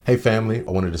Hey family,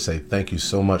 I wanted to say thank you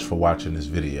so much for watching this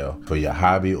video for your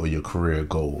hobby or your career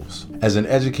goals. As an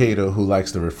educator who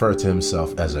likes to refer to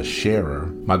himself as a sharer,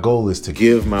 my goal is to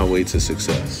give my way to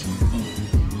success.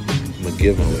 I'm gonna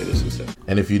give my way to success.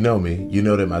 And if you know me, you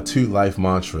know that my two life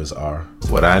mantras are,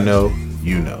 what I know,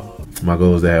 you know. My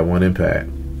goal is to have one impact.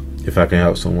 If I can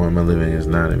help someone, my living is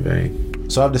not in vain.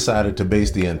 So I've decided to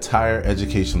base the entire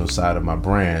educational side of my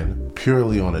brand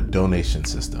purely on a donation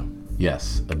system.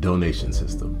 Yes, a donation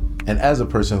system. And as a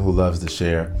person who loves to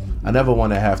share, I never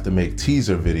want to have to make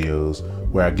teaser videos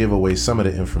where I give away some of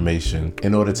the information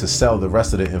in order to sell the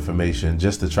rest of the information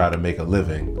just to try to make a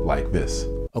living like this.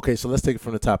 Okay, so let's take it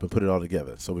from the top and put it all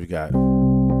together. So we've got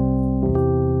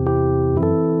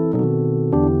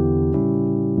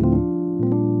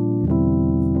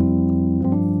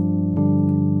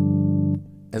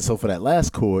and so for that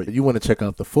last chord, you want to check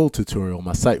out the full tutorial on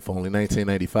my site for only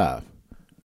 $19.95.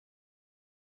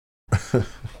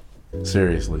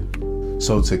 Seriously.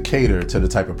 So to cater to the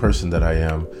type of person that I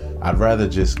am, I'd rather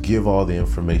just give all the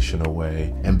information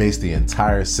away and base the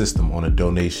entire system on a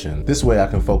donation. This way I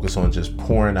can focus on just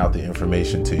pouring out the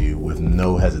information to you with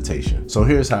no hesitation. So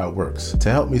here's how it works. To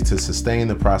help me to sustain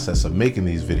the process of making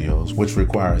these videos, which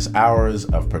requires hours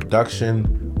of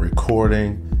production,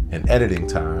 recording, and editing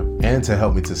time, and to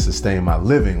help me to sustain my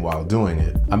living while doing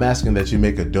it, I'm asking that you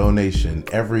make a donation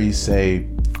every, say,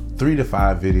 3 to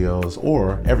 5 videos,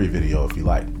 or every video if you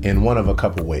like, in one of a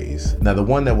couple ways. Now, the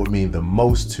one that would mean the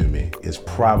most to me is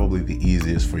probably the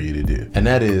easiest for you to do, and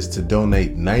that is to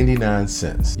donate 99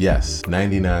 cents. Yes,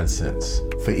 99 cents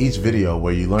for each video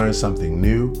where you learn something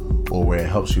new or where it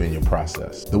helps you in your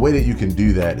process. The way that you can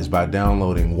do that is by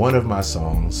downloading one of my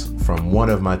songs from one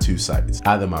of my two sites,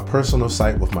 either my personal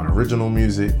site with my original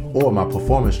music or my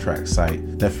performance track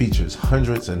site that features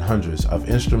hundreds and hundreds of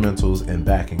instrumentals and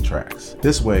backing tracks.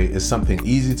 This way, it's something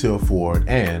easy to afford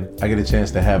and I get a chance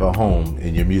to have a home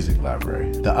in your music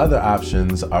library. The other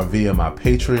options are via my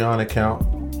Patreon account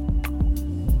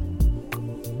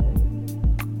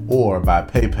or by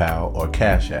PayPal or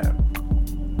Cash App.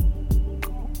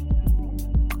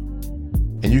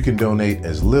 And you can donate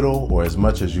as little or as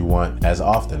much as you want, as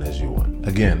often as you want.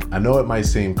 Again, I know it might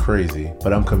seem crazy,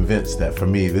 but I'm convinced that for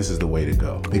me, this is the way to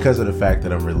go. Because of the fact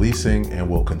that I'm releasing and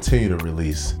will continue to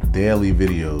release daily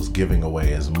videos giving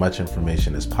away as much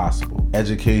information as possible.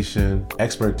 Education,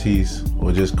 expertise,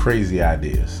 or just crazy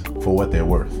ideas for what they're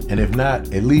worth. And if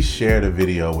not, at least share the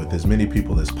video with as many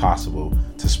people as possible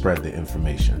to spread the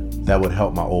information. That would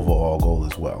help my overall goal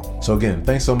as well. So again,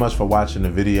 thanks so much for watching the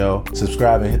video.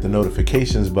 Subscribe and hit the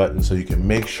notifications button so you can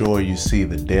make sure you see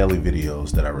the daily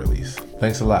videos that I release.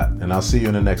 Thanks a lot, and I'll see you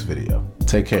in the next video.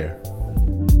 Take care.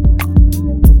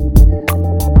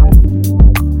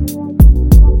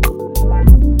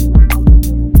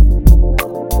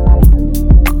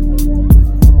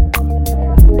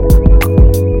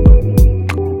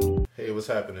 Hey, what's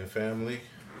happening, family?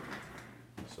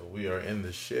 So we are in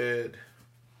the shed,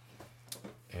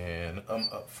 and I'm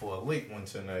up for a late one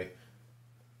tonight.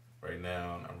 Right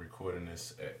now, I'm recording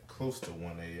this at close to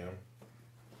 1 a.m.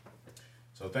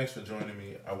 So thanks for joining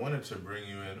me. I wanted to bring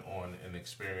you in on an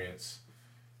experience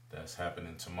that's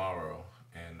happening tomorrow,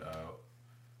 and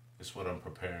it's what I'm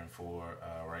preparing for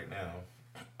right now.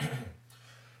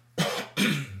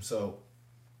 So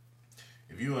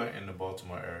if you are in the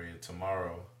Baltimore area,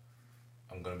 tomorrow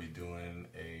I'm going to be doing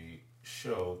a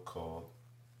show called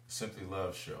Simply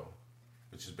Love Show,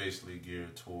 which is basically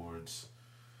geared towards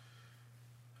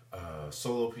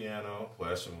solo piano.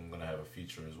 Well, actually, I'm going to have a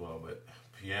feature as well, but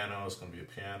piano. It's going to be a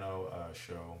piano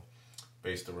show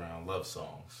based around love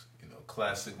songs. You know,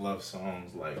 classic love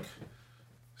songs like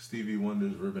Stevie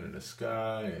Wonder's "Ribbon in the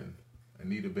Sky" and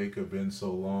Anita Baker, "Been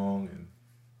So Long," and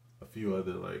a few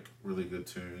other like really good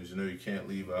tunes. You know, you can't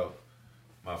leave out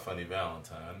 "My Funny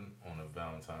Valentine" on a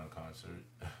Valentine concert.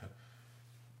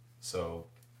 So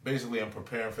basically, I'm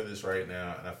preparing for this right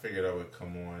now, and I figured I would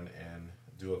come on and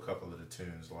do a couple of the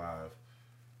tunes live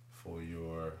for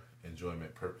your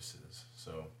enjoyment purposes.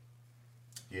 So,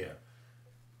 yeah.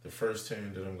 The first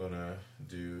tune that I'm going to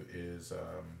do is,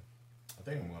 I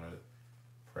think I'm going to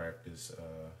practice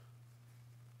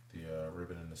the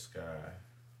Ribbon in the Sky.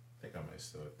 I think I might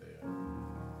still it there.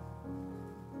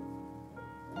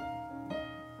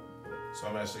 So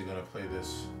I'm actually going to play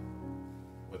this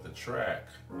with a track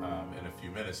in a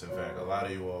few minutes. In fact, a lot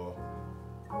of you all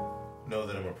know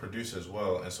that I'm a producer as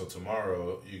well, and so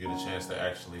tomorrow you get a chance to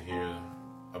actually hear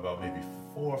about maybe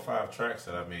 4 or 5 tracks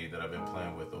that I made that I've been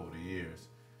playing with over the years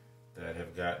that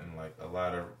have gotten like a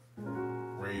lot of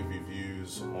rave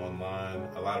reviews online.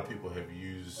 A lot of people have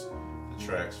used the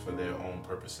tracks for their own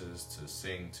purposes to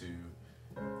sing to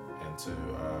and to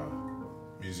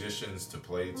musicians to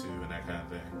play to and that kind of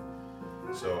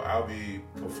thing. So I'll be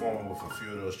performing with a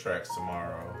few of those tracks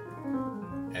tomorrow.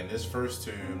 And this first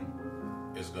tune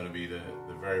is going to be the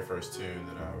very first tune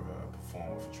that I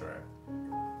perform with a track.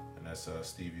 And that's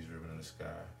Stevie's Ribbon in the Sky.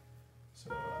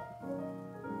 So...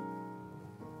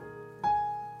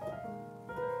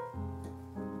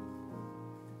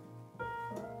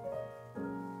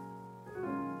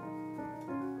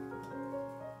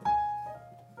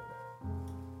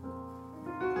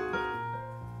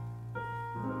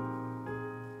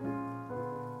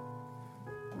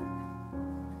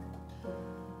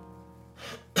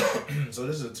 So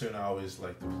this is a tune I always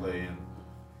like to play, and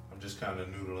I'm just kind of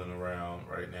noodling around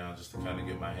right now just to kind of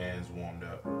get my hands warmed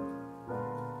up.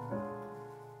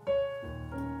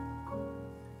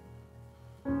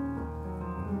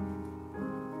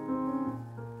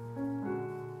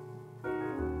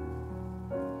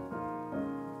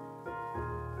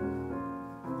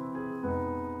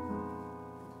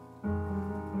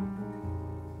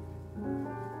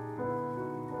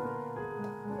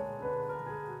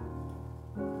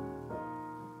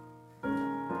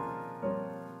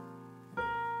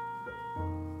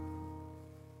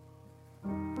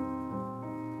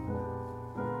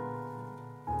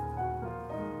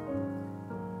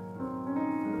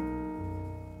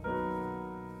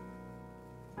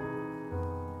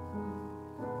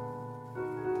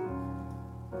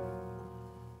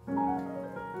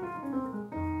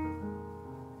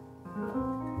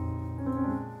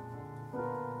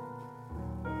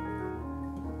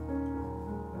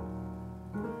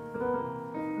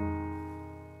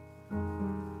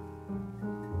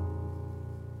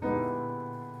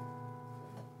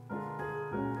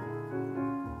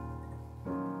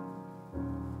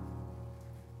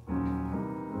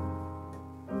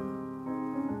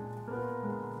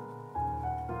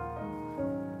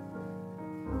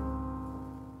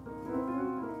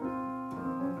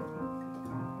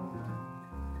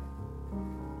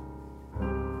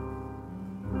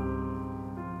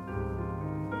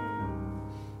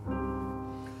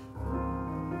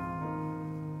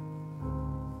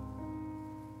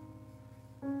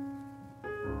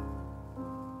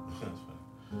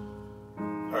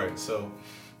 Alright, so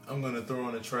I'm going to throw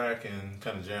on a track and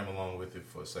kind of jam along with it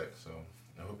for a sec, so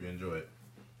I hope you enjoy it.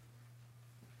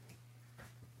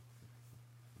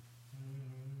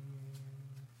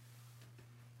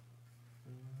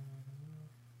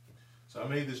 So I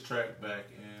made this track back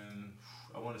in,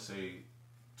 I want to say,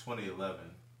 2011,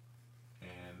 and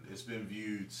it's been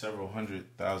viewed several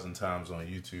 100,000 times on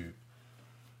YouTube,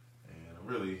 and I'm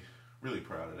really, really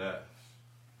proud of that.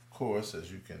 Of course, as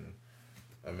you can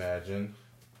imagine.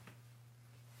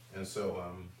 And so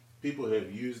people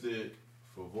have used it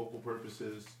for vocal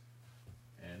purposes,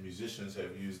 and musicians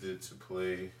have used it to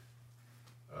play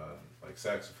like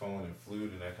saxophone and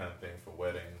flute and that kind of thing for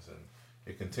weddings, and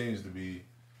it continues to be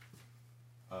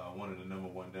one of the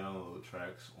 #1 download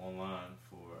tracks online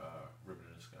for Ribbon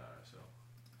in the Sky. So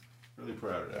really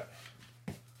proud of that.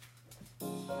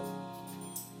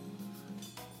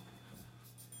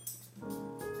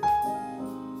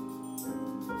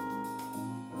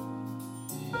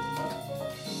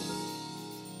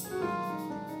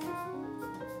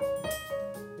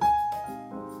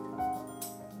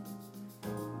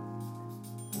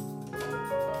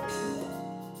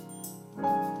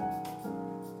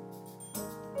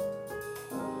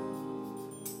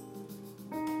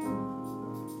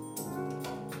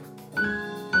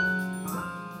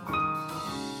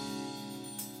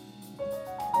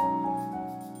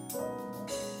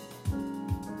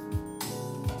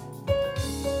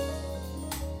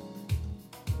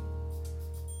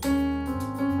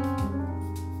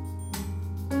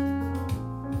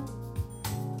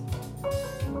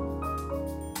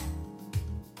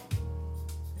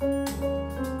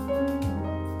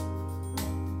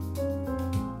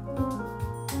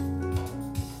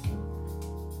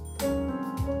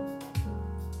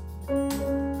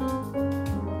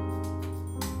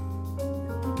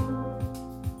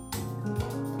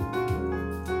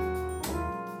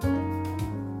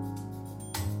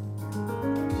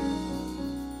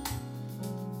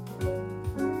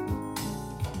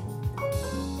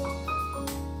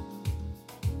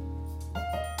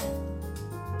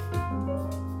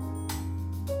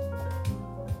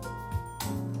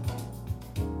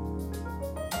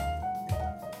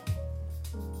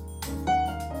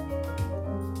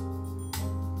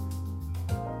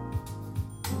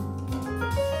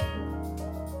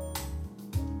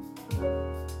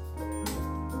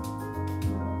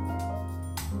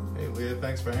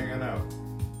 Thanks for hanging out.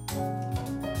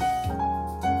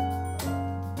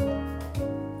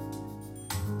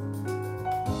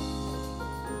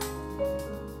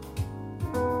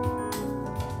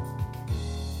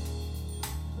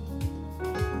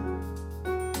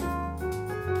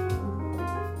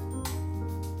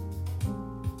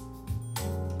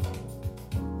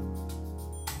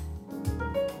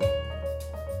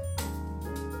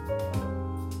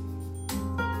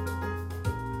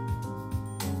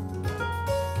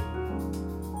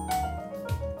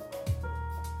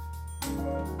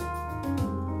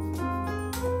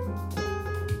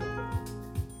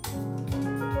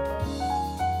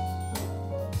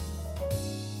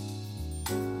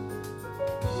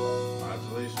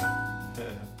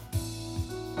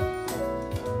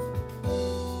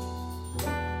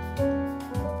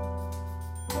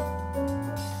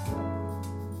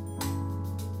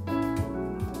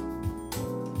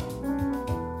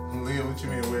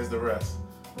 rest.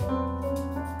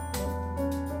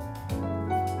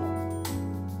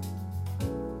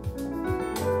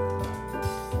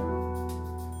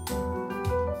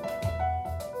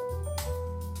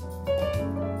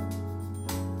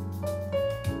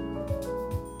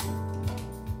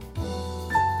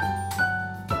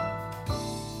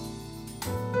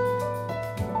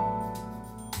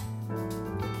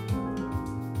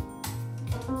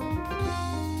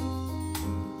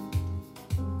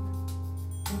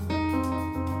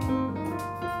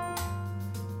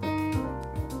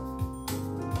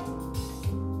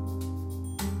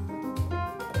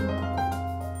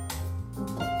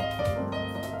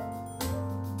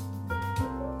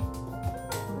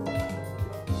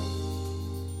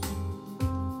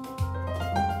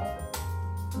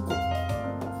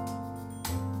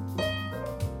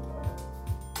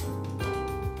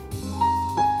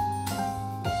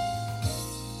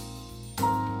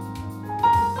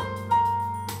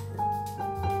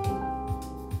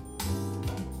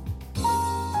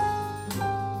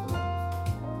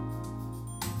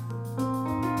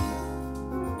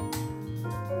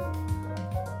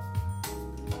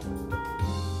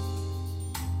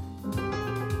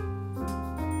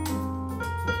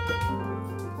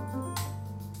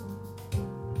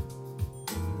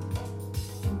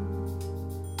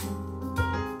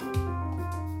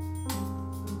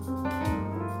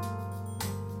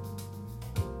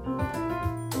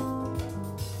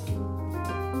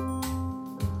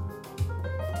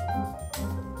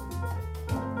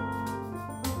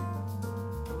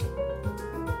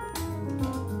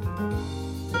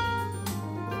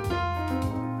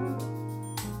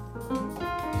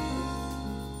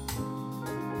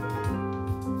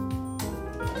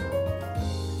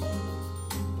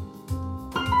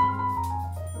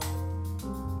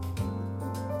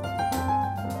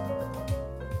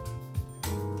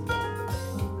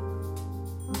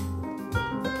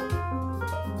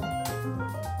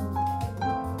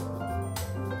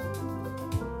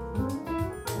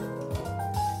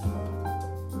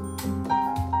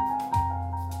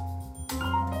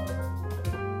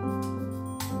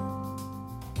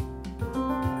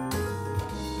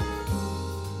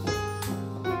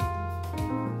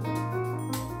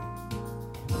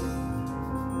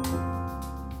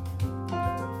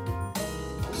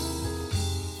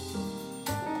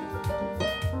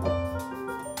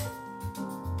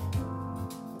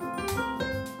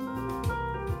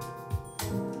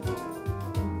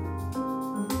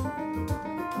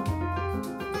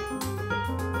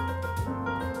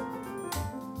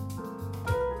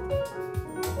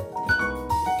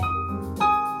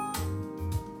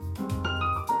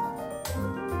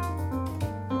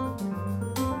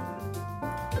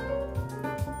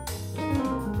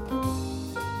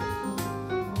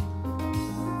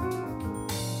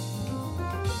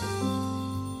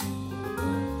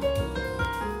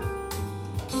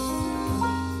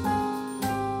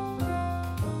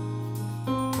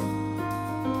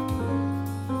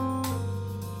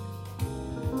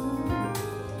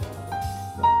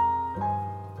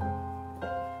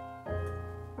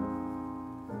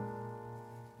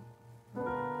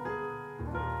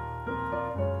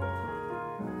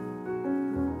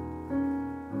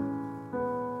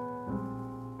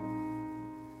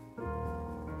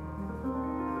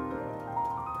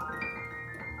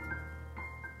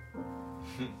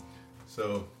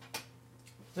 So,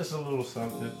 just a little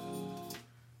something.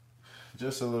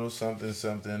 Just a little something. It's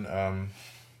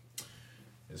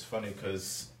funny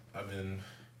because I've been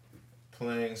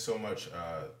playing so much,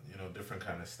 different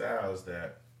kind of styles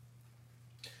that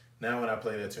now when I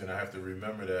play that tune, I have to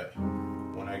remember that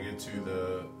when I get to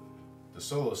the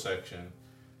solo section,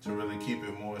 to really keep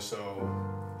it more so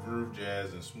groove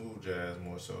jazz and smooth jazz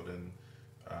more so than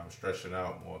stretching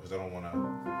out more, because I don't want to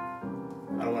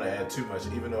add too much,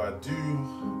 even though I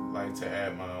do like to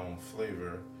add my own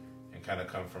flavor and kind of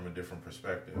come from a different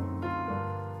perspective.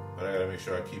 But I gotta make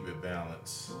sure I keep it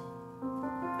balanced.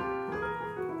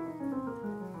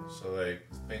 So like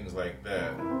things like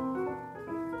that,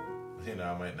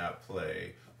 I might not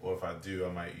play, or if I do,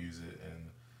 I might use it in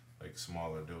like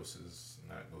smaller doses,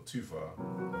 not go too far.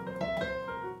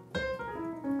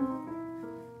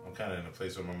 I'm kind of in a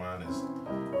place where my mind is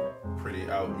pretty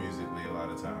out musically a lot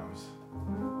of times.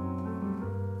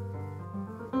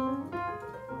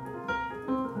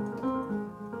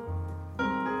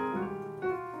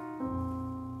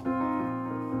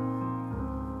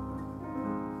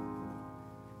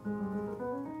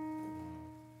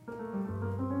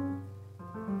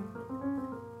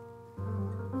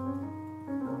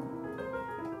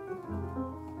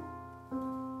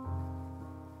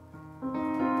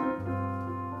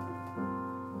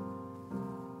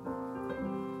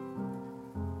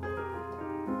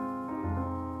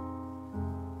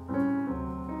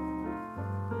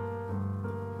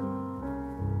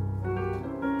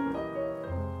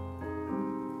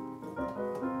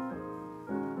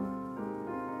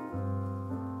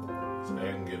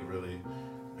 I can get really,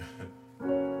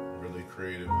 really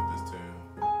creative with this tune.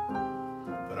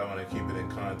 But I want to keep it in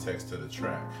context to the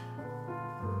track.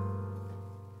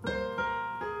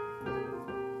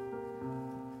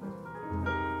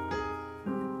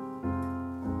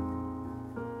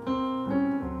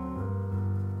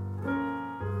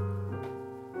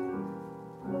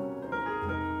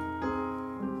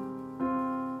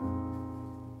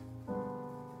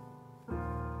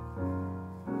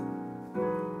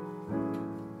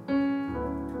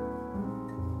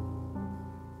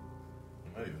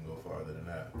 Might even go farther than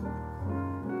that.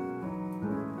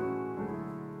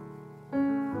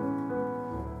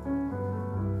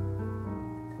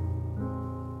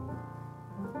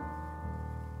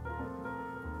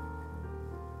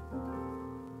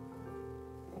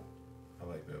 I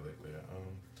like that lick there.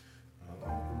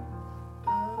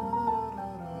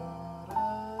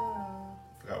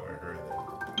 Forgot where I heard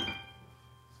that.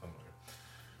 Somewhere.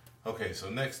 Okay, so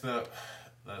next up,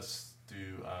 let's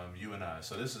do You and I.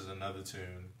 So this is another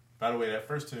tune. By the way, that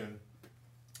first tune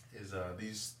is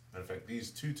these. Matter of fact,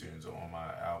 these two tunes are on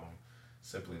my album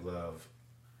Simply Love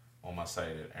on my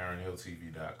site at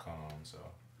aaronhilltv.com. So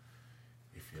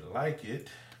if you like it,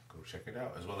 go check it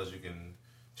out. As well as you can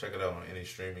check it out on any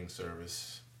streaming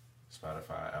service,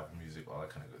 Spotify, Apple Music, all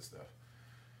that kind of good stuff.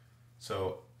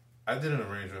 So I did an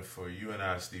arrangement for You and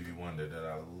I, Stevie Wonder, that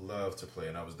I love to play,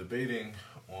 and I was debating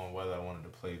on whether I wanted to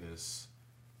play this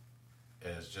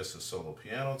as just a solo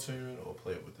piano tune or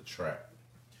play it with the track.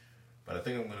 But I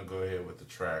think I'm going to go ahead with the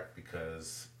track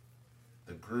because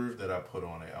the groove that I put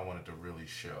on it, I want it to really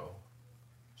show.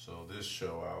 So this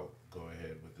show, I'll go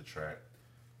ahead with the track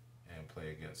and play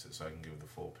against it so I can give the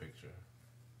full picture.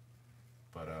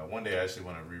 But one day I actually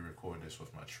want to re-record this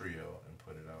with my trio and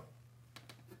put it out.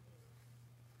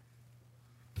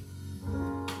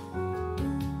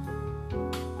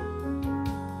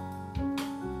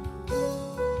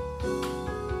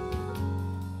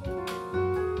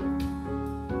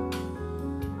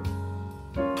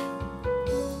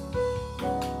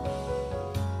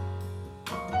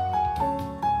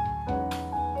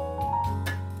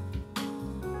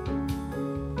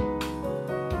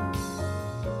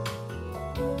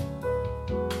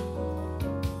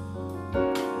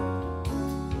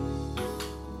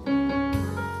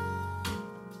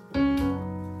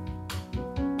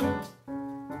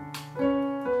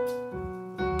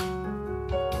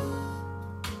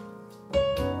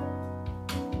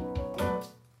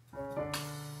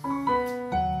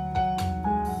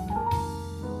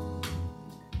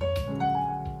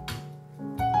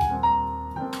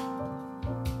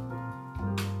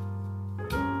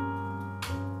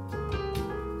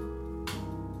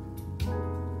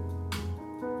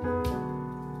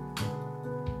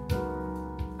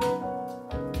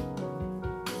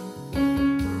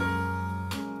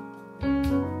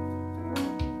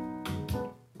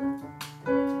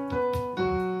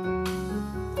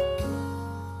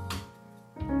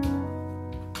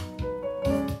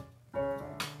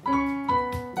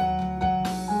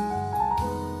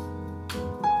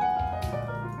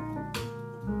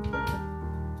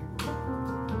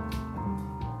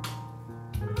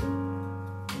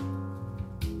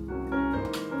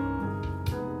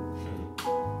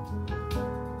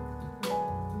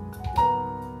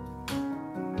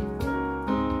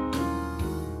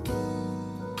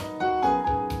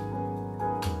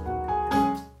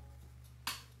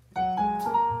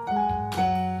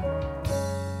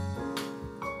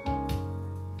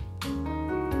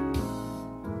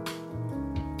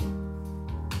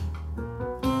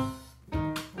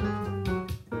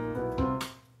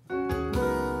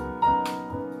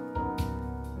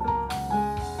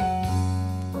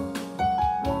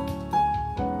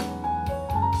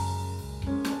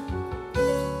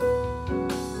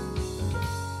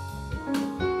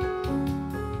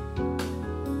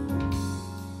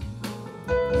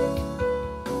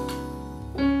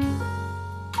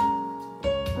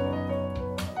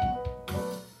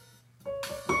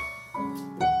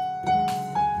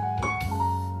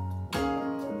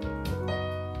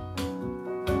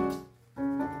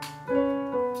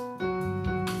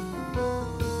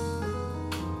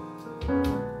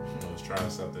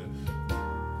 Something.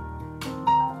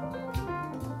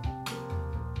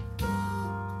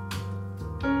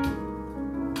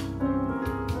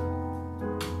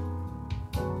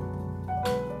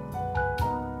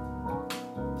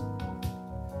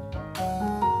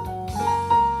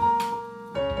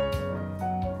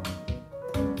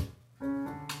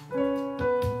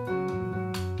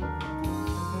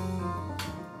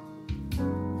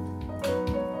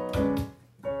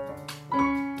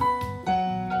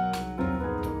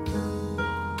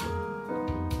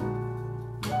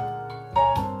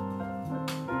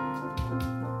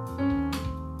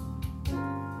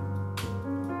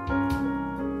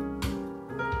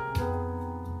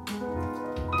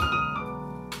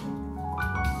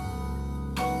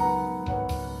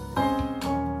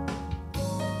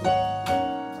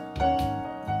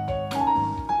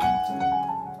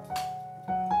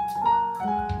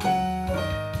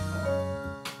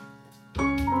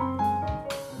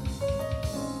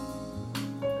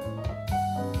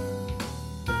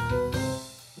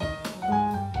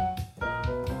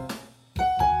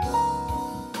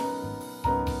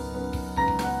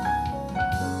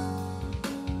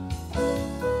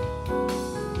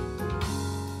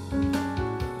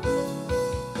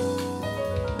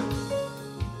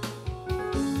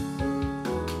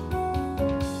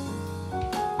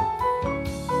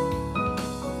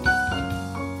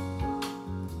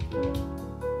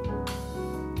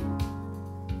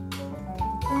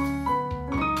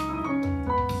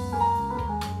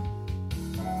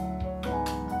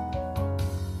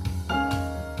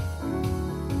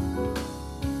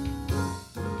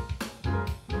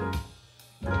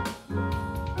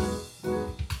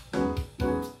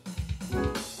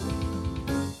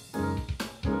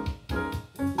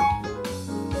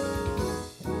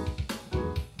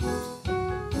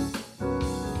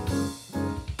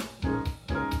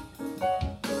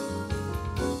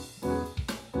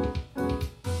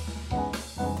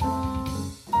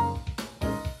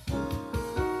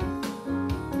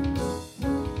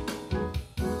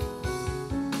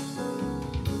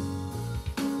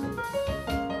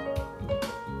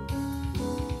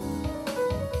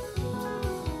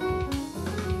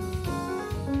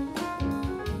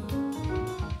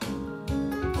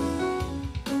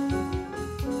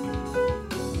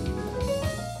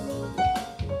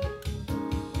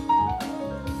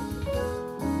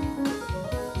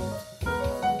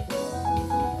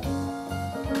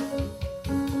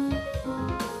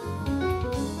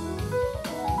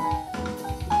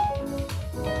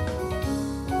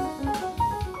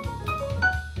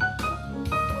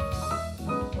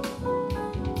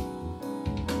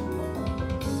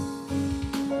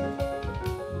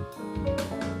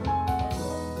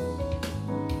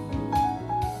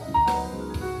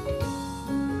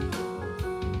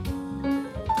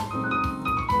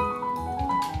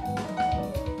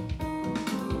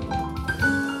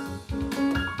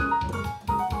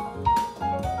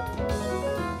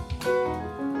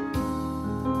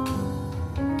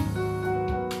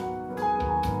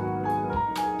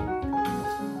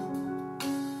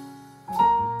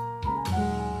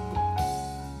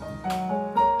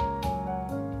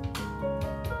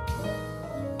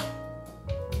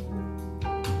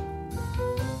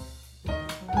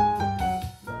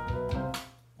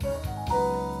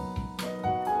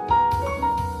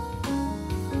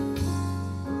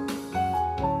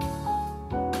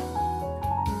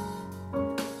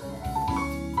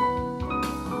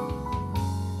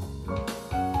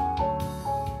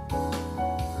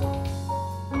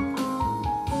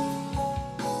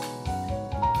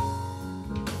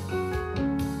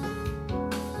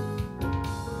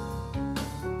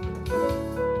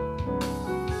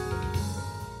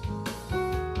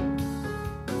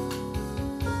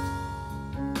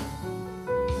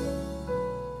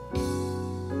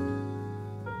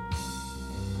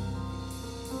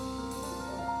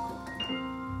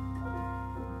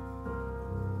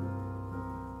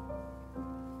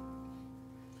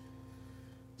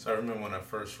 So I remember when I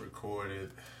first recorded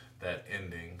that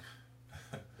ending.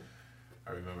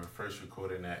 I remember first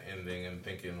recording that ending and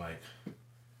thinking like,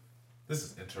 this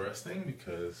is interesting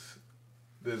because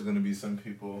there's gonna be some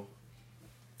people.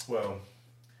 Well,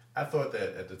 I thought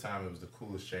that at the time it was the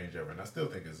coolest change ever, and I still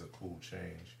think it's a cool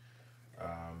change.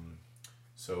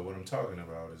 So what I'm talking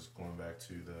about is going back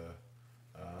to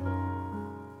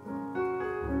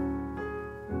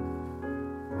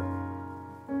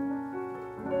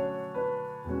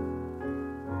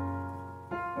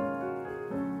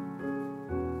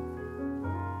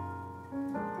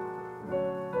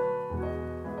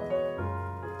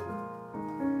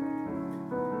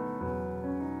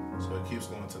so it keeps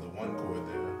going to the one chord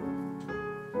there.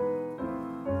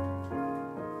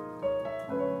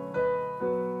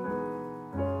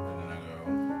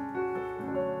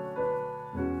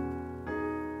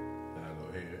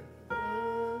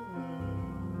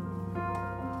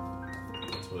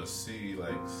 A C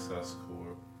like sus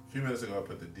chord. A few minutes ago I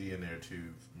put the D in there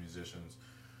too, musicians.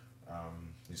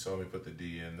 You saw me put the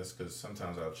D in. That's because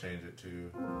sometimes I'll change it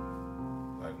to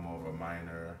like more of a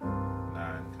minor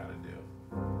 9 kind of deal.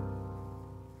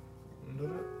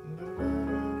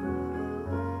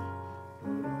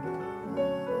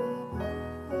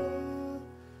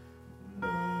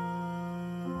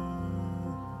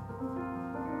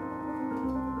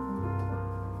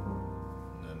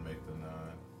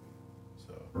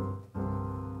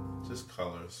 Just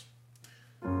colors.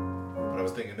 But I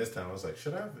was thinking this time, I was like,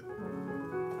 should I have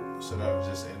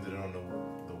just ended it on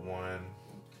the one?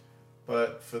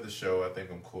 But for the show, I think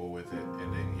I'm cool with it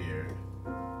ending here.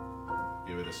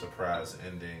 Give it a surprise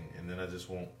ending, and then I just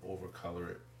won't overcolor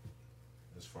it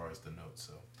as far as the notes.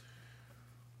 So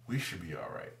we should be all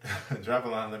right. Drop a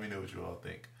line, let me know what you all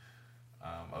think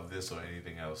of this or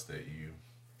anything else that you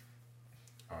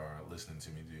are listening to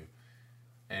me do.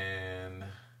 And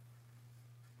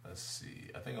let's see.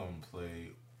 I think I'm going to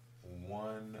play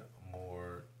one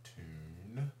more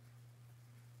tune.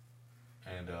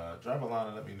 And drop a line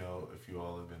and let me know if you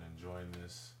all have been enjoying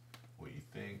this, what you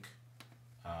think.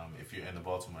 If you're in the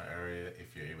Baltimore area,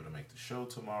 if you're able to make the show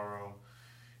tomorrow,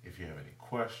 if you have any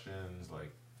questions,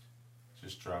 like,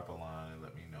 just drop a line and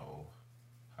let me know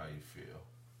how you feel.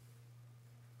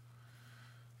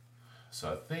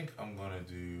 So I think I'm going to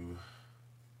do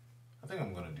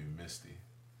Misty.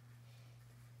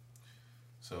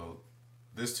 So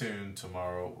this tune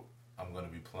tomorrow I'm going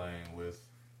to be playing with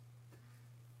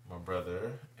my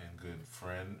brother and good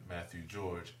friend Matthew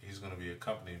George. He's going to be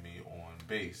accompanying me on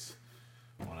bass,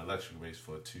 on electric bass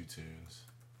for 2 tunes.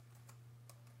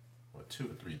 Or 2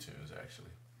 or 3 tunes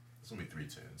actually. It's going to be 3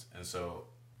 tunes. And so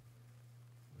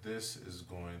this is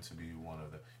going to be one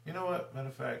of the, you know what, matter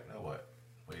of fact, know what?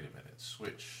 Wait a minute,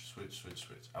 switch.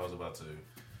 I was about to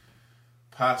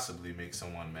possibly make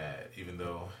someone mad, even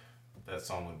though that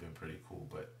song would have been pretty cool,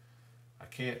 but I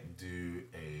can't do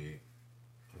a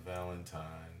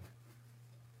Valentine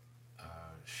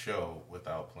show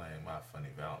without playing My Funny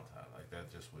Valentine. Like,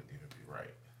 that just wouldn't even be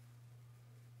right.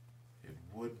 It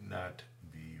would not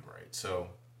be right. So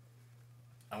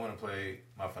I'm going to play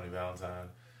My Funny Valentine,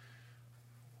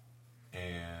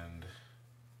 and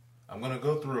I'm going to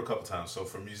go through a couple times. So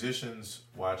for musicians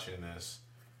watching this,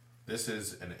 this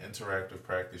is an interactive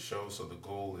practice show, so the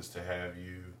goal is to have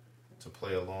you to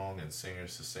play along and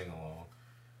singers to sing along.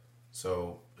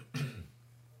 So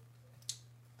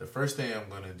the first thing I'm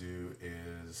going to do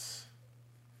is,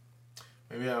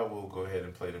 maybe I will go ahead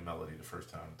and play the melody the first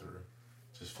time through,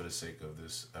 just for the sake of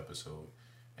this episode.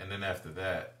 And then after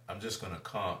that, I'm just going to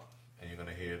comp, and you're going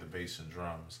to hear the bass and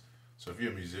drums. So if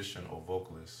you're a musician or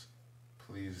vocalist,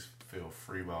 please feel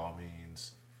free by all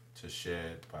means to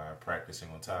shed by practicing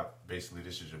on top. Basically,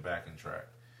 this is your backing track.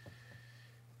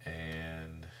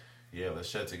 And yeah, let's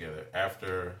shed together.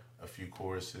 After a few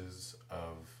choruses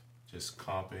of just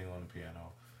comping on the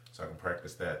piano, so I can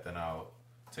practice that, then I'll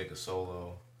take a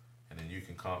solo, and then you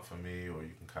can comp for me, or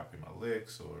you can copy my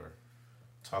licks, or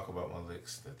talk about my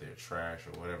licks, that they're trash,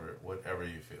 or whatever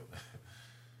you feel.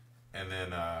 And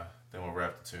then we'll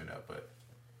wrap the tune up. But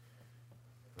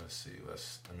let's see,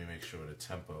 let me make sure the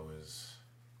tempo is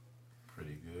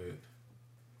pretty good.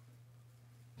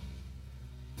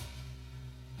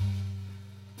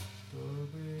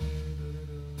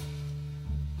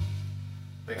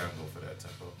 I think I'll go for that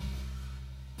tempo.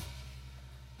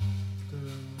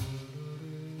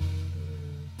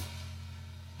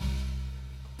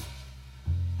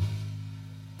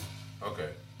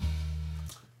 Okay,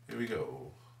 here we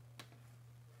go.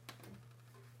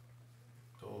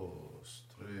 2,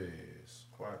 3,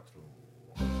 4.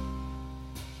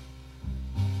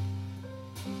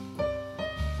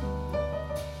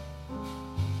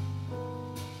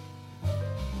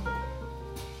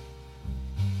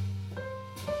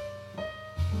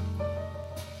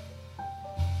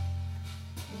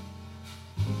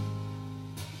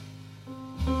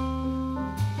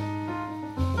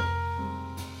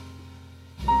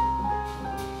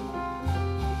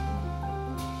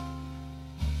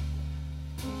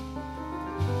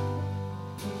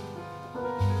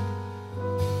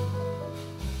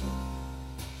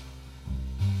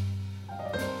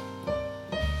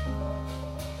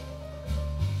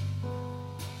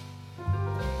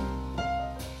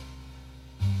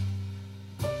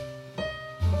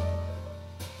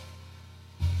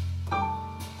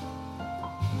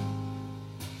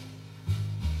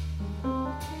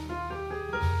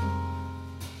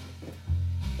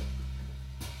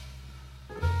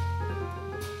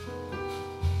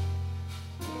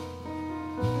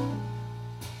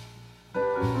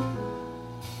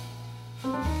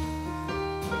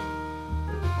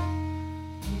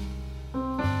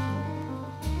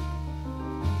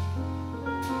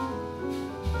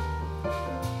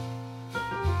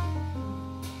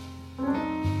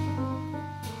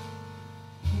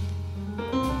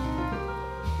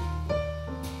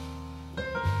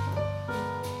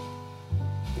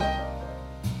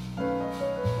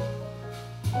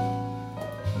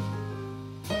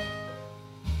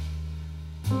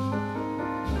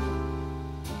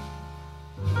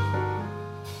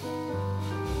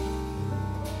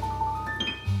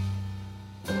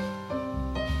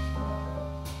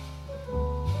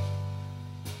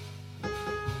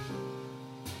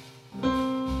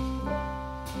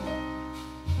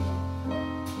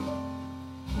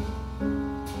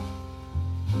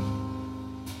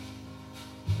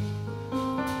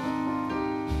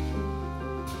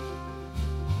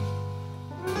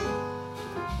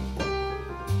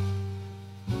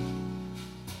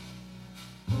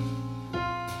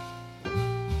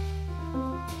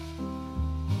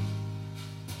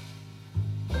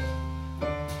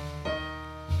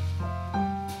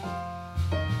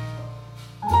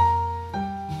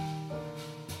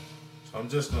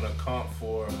 just gonna comp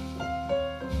for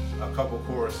a couple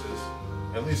choruses,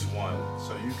 at least one,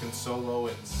 so you can solo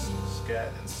and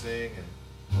scat and sing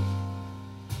and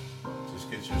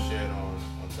just get your shit on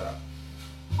top.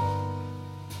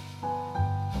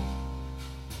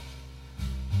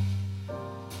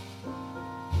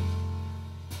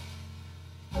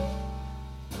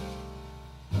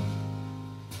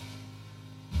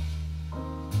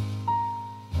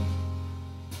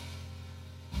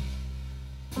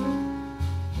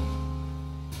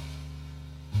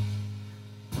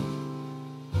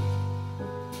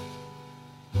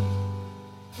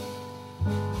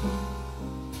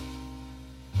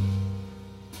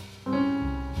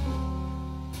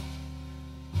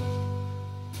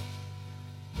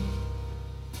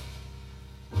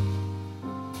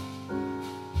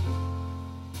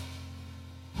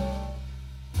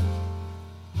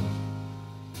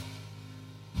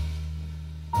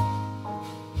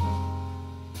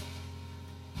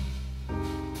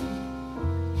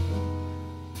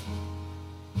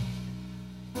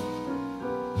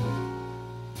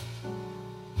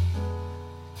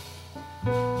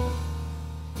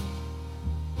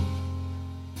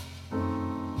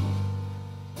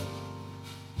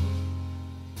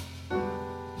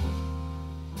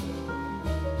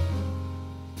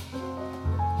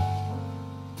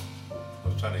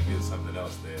 Trying to get something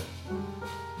else there.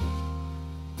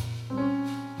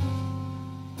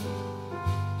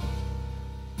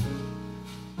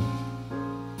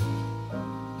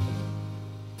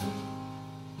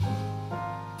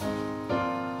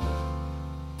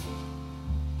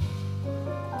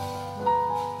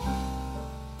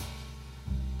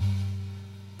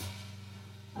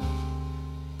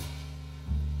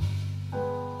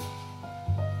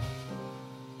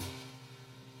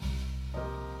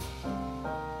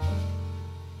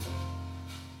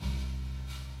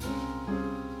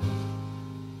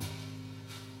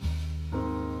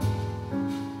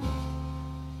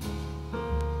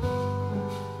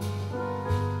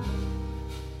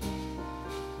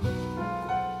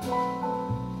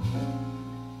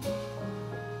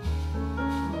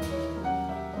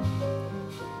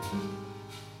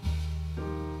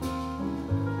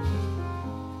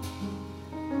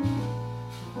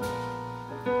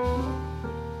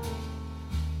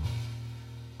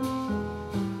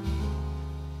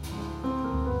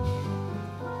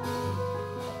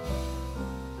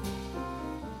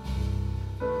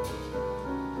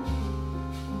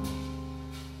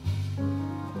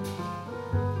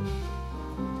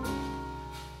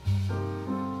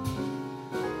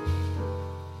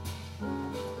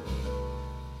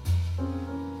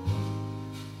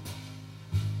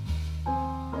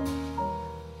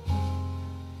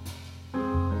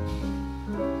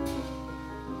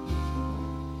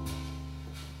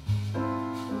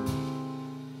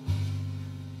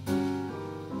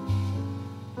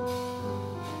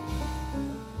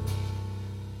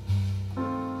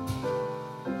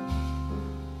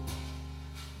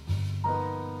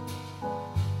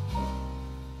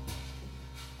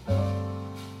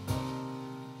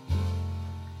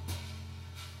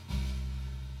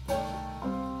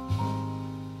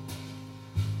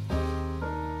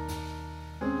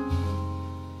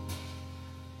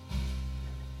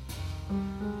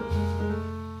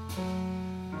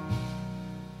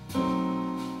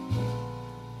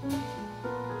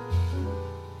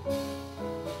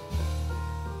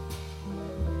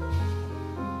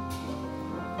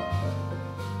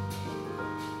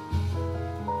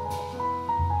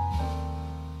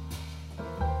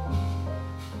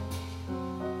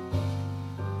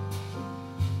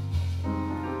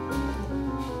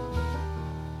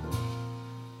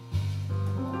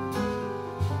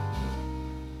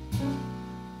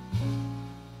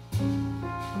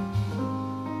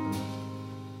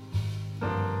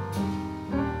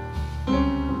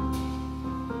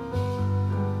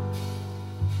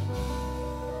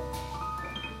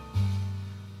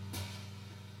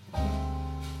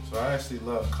 I actually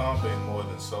love comping more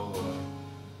than soloing.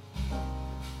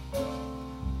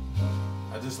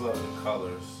 I just love the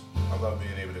colors. I love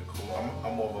being able to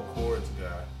I'm more of a chords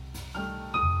guy.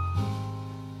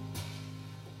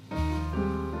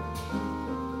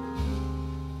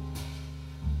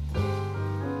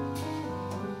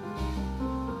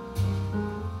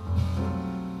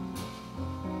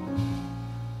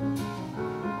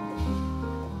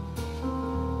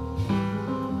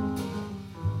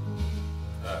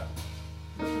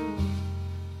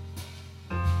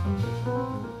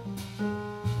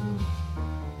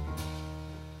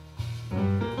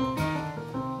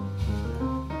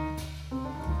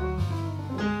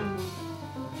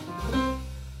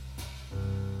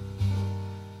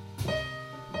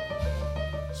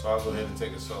 So I'll go ahead and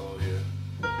take a solo here.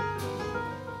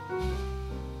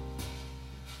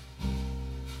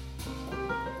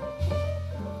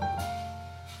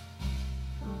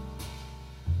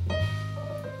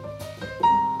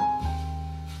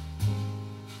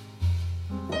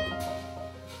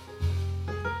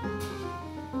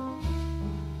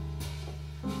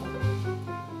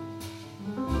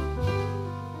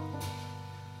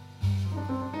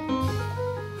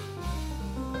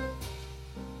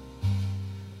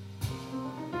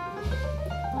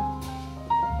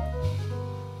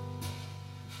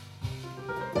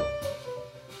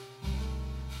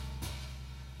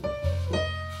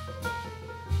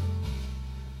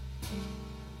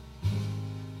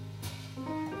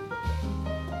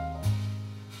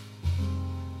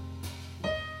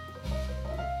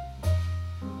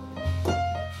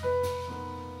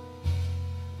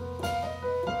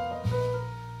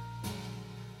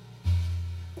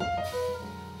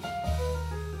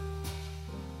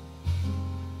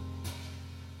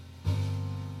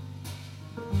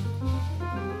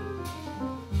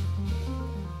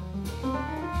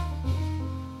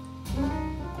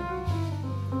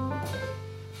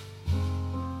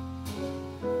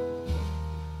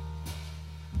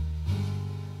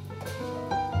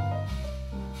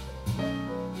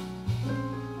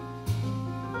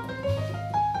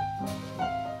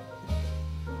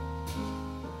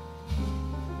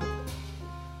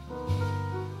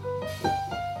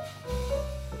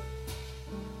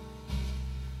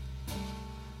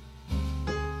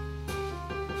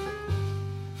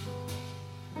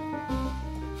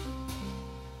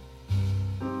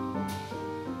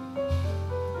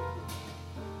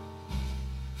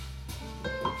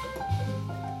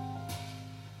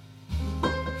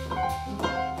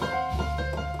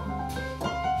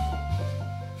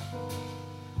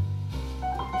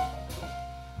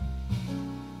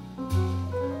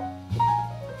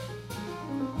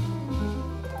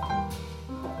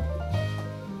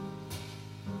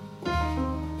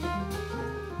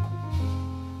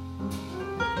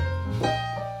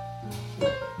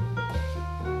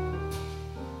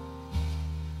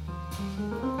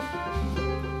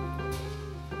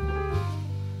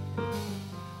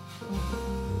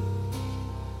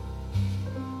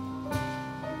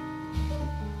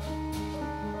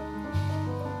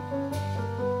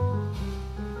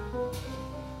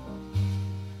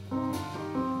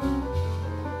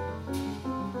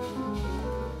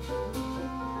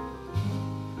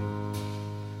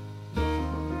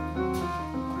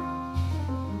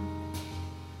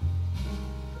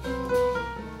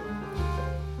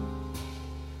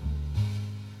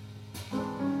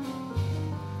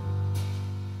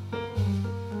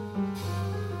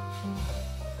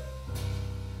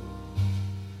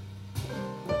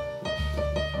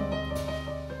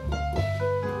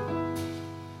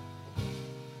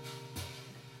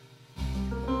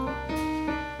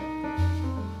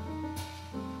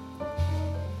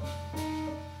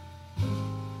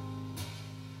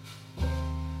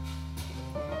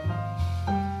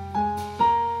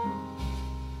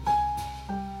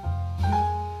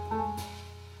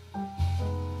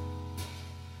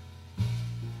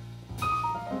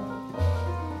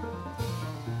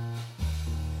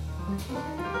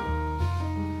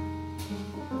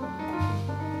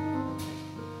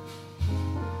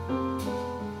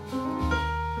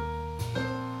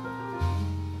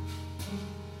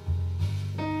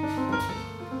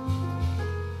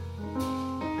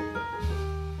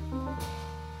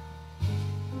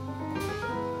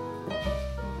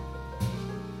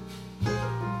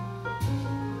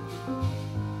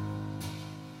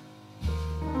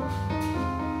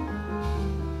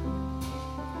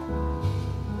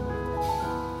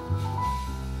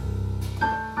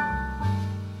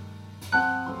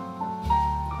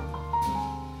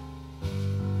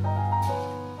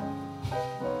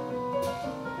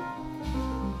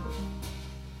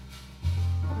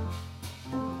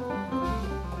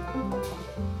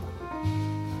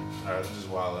 I'm just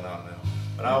wilding out now.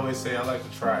 But I always say I like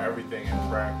to try everything in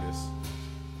practice.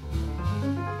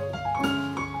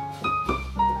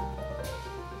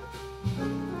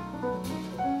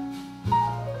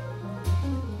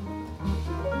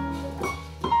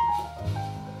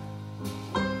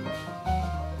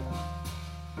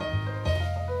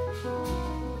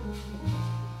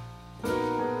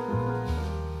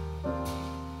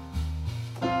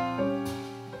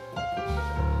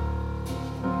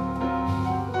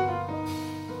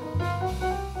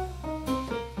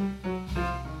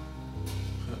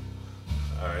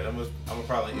 I'm gonna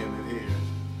probably end it here.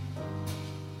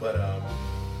 But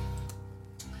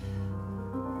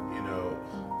you know,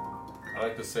 I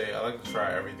like to say I like to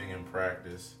try everything in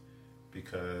practice,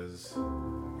 because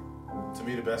to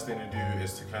me the best thing to do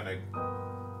is to kind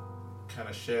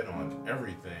of shed on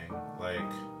everything.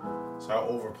 Like, so I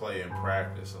overplay in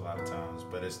practice a lot of times,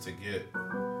 but it's to get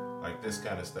like this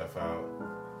kind of stuff out.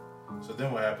 So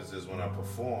then what happens is when I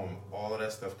perform, all of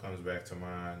that stuff comes back to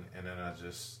mind, and then I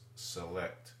just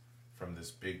select from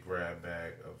this big grab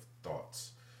bag of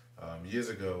thoughts. Years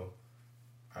ago,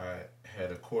 I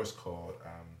had a course called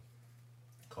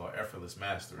Effortless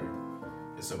Mastery.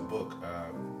 It's a book,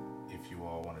 if you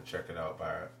all want to check it out,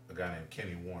 by a guy named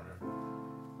Kenny Warner.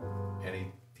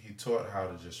 And he taught how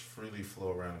to just freely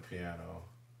flow around the piano.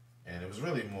 And it was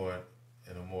really more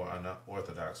in a more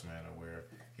unorthodox manner, where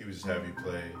he would just have you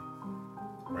play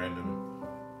random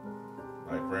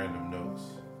notes.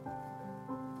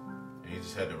 And you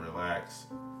just had to relax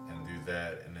and do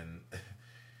that. And then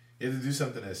you had to do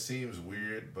something that seems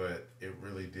weird, but it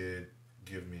really did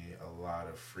give me a lot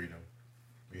of freedom.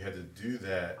 You had to do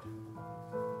that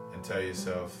and tell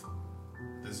yourself,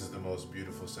 this is the most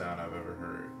beautiful sound I've ever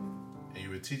heard. And you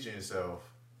were teaching yourself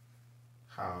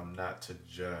how not to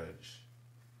judge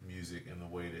music in the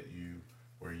way that you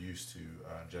were used to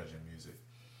judging music.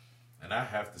 And I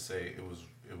have to say, it was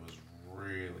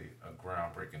really a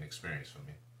groundbreaking experience for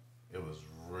me. It was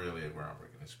really a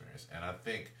groundbreaking experience. And I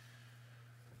think,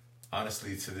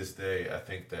 honestly, to this day, I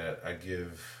think that I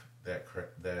give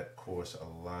that course a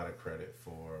lot of credit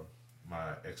for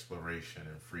my exploration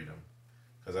and freedom,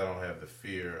 because I don't have the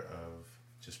fear of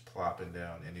just plopping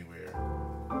down anywhere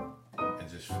and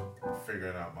just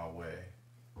figuring out my way.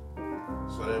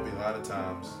 So there'll be a lot of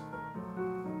times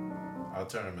I'll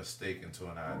turn a mistake into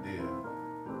an idea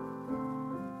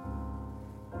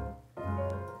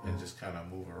and just kind of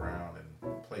move around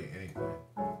and play anything.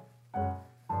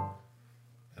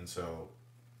 And so,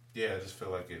 yeah, I just feel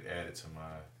like it added to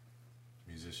my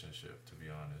musicianship, to be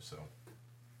honest. So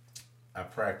I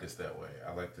practice that way.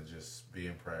 I like to just be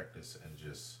in practice and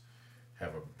just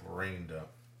have a brain dump,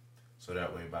 so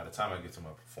that way by the time I get to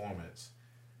my performance,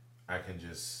 I can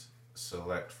just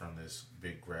select from this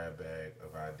big grab bag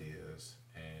of ideas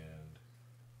and,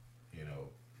 you know,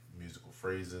 musical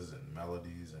phrases and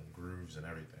melodies and grooves and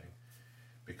everything.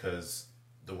 Because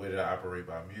the way that I operate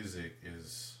by music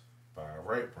is by a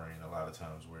right brain a lot of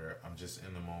times, where I'm just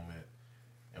in the moment,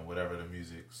 and whatever the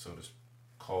music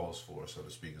calls for, so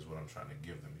to speak, is what I'm trying to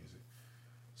give the music.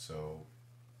 So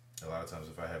a lot of times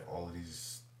if I have all of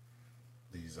these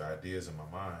ideas in my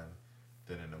mind,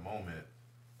 then in the moment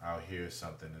I'll hear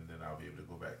something and then I'll be able to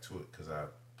go back to it, because I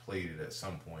played it at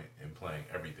some point in playing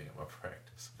everything in my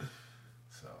practice.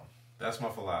 So that's my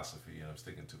philosophy, and I'm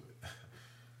sticking to it.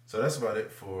 So that's about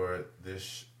it for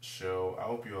this show. I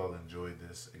hope you all enjoyed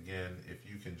this. Again, if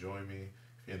you can join me,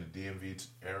 if you're in the DMV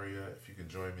area, if you can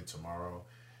join me tomorrow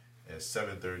at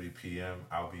 7:30 p.m.,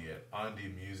 I'll be at Undi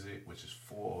Music, which is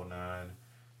 409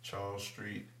 Charles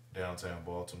Street, downtown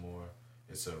Baltimore.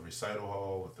 It's a recital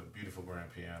hall with a beautiful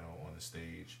grand piano on the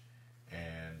stage,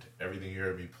 and everything you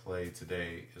heard me play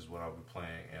today is what I'll be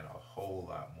playing, and a whole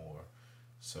lot more.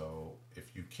 So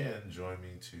if you can, join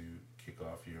me to kick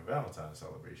off your Valentine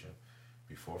celebration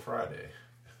before Friday.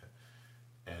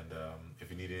 And if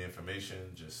you need any information,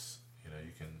 just,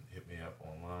 you can hit me up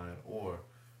online, or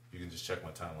you can just check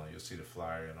my timeline. You'll see the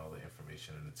flyer and all the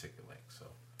information and the ticket link. So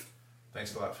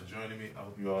thanks a lot for joining me. I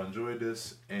hope you all enjoyed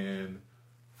this. And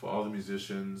for all the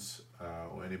musicians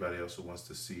or anybody else who wants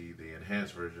to see the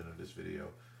enhanced version of this video,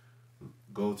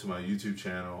 go to my YouTube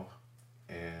channel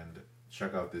and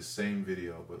check out this same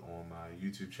video, but on my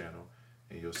YouTube channel,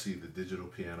 and you'll see the digital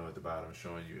piano at the bottom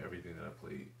showing you everything that I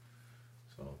played.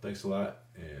 So thanks a lot,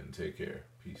 and take care.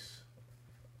 Peace.